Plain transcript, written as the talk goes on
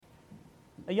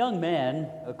A young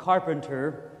man, a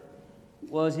carpenter,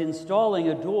 was installing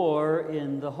a door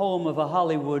in the home of a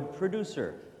Hollywood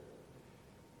producer.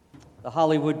 The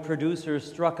Hollywood producer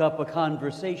struck up a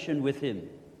conversation with him,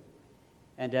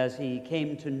 and as he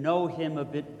came to know him a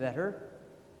bit better,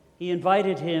 he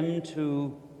invited him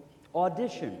to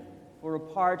audition for a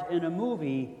part in a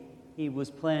movie he was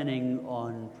planning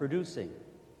on producing.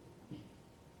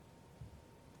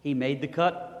 He made the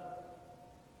cut.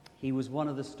 He was one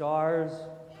of the stars.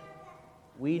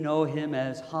 We know him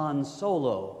as Han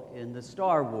Solo in the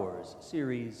Star Wars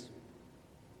series.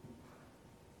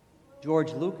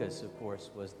 George Lucas, of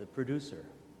course, was the producer.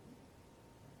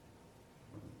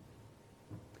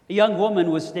 A young woman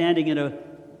was standing in a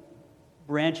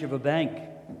branch of a bank.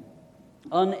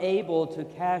 Unable to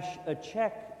cash a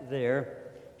check there,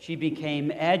 she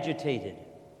became agitated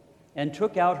and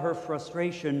took out her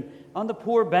frustration on the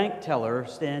poor bank teller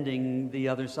standing the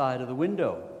other side of the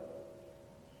window.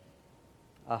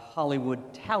 A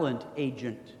Hollywood talent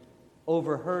agent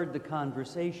overheard the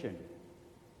conversation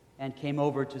and came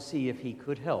over to see if he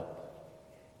could help.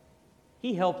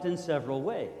 He helped in several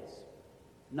ways.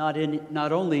 Not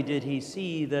only did he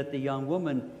see that the young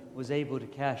woman was able to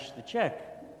cash the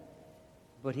check,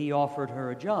 but he offered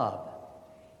her a job.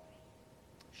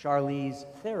 Charlize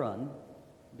Theron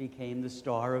became the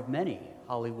star of many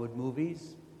Hollywood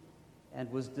movies and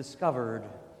was discovered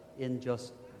in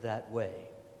just that way.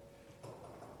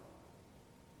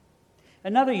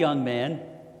 Another young man,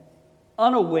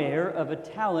 unaware of a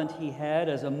talent he had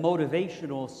as a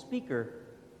motivational speaker,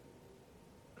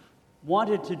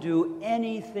 wanted to do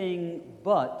anything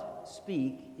but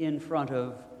speak in front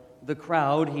of the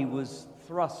crowd he was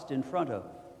thrust in front of.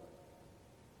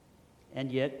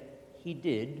 And yet he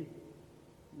did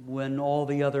when all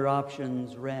the other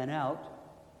options ran out.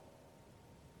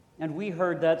 And we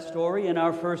heard that story in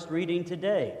our first reading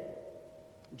today.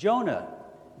 Jonah,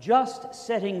 just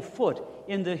setting foot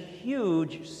in the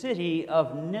huge city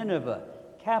of Nineveh,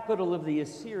 capital of the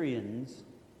Assyrians,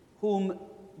 whom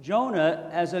Jonah,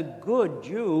 as a good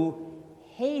Jew,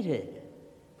 hated,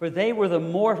 for they were the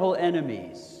mortal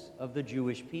enemies of the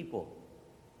Jewish people.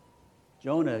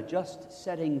 Jonah just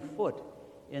setting foot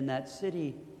in that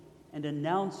city and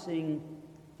announcing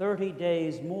 30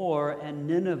 days more and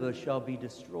Nineveh shall be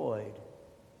destroyed,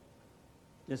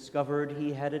 discovered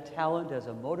he had a talent as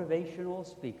a motivational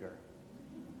speaker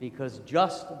because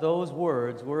just those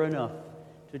words were enough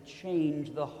to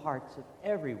change the hearts of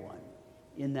everyone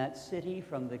in that city,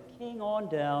 from the king on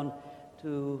down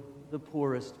to the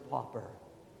poorest pauper.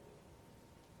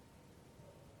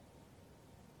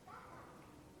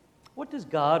 What does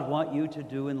God want you to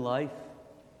do in life?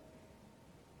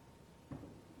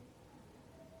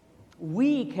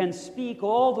 We can speak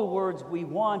all the words we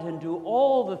want and do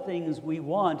all the things we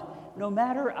want, no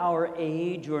matter our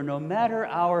age or no matter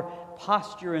our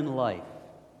posture in life.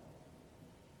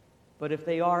 But if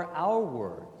they are our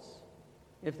words,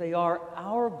 if they are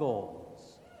our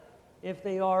goals, if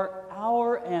they are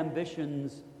our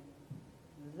ambitions,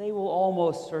 they will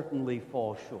almost certainly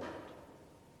fall short.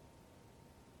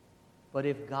 But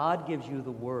if God gives you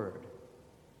the word,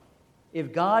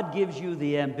 if God gives you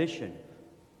the ambition,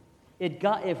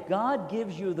 if God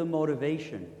gives you the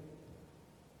motivation,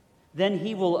 then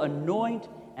He will anoint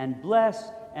and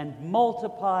bless and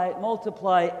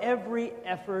multiply every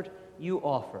effort you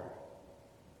offer.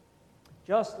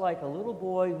 Just like a little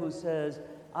boy who says,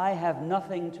 I have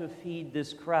nothing to feed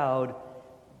this crowd,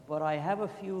 but I have a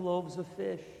few loaves of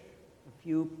fish, a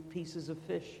few pieces of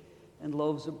fish and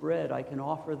loaves of bread. I can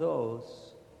offer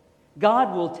those.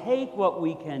 God will take what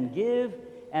we can give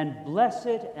and bless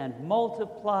it and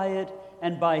multiply it,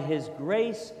 and by His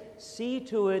grace see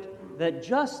to it that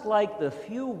just like the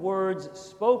few words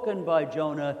spoken by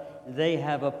Jonah, they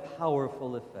have a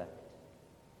powerful effect.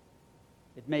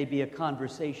 It may be a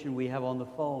conversation we have on the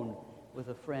phone with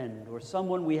a friend or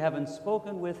someone we haven't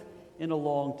spoken with in a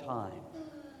long time.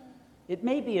 It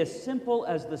may be as simple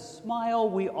as the smile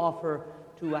we offer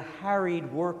to a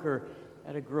harried worker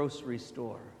at a grocery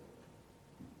store.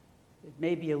 It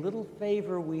may be a little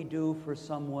favor we do for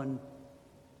someone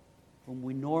whom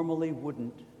we normally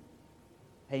wouldn't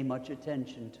pay much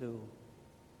attention to.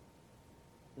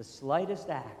 The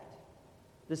slightest act,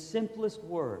 the simplest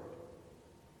word,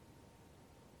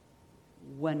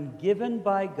 when given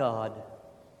by God,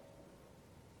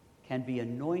 can be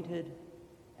anointed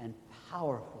and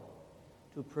powerful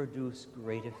to produce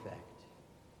great effect.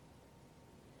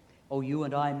 Oh, you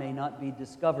and I may not be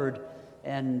discovered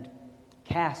and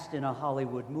cast in a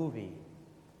Hollywood movie,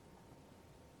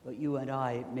 but you and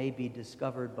I may be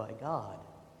discovered by God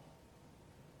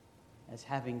as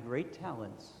having great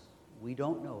talents we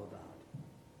don't know about.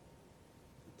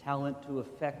 talent to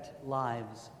affect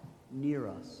lives near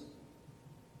us,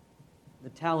 the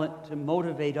talent to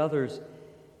motivate others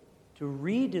to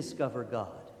rediscover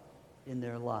God in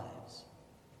their lives,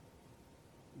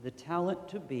 the talent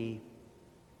to be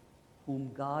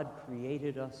whom God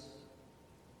created us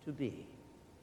to be.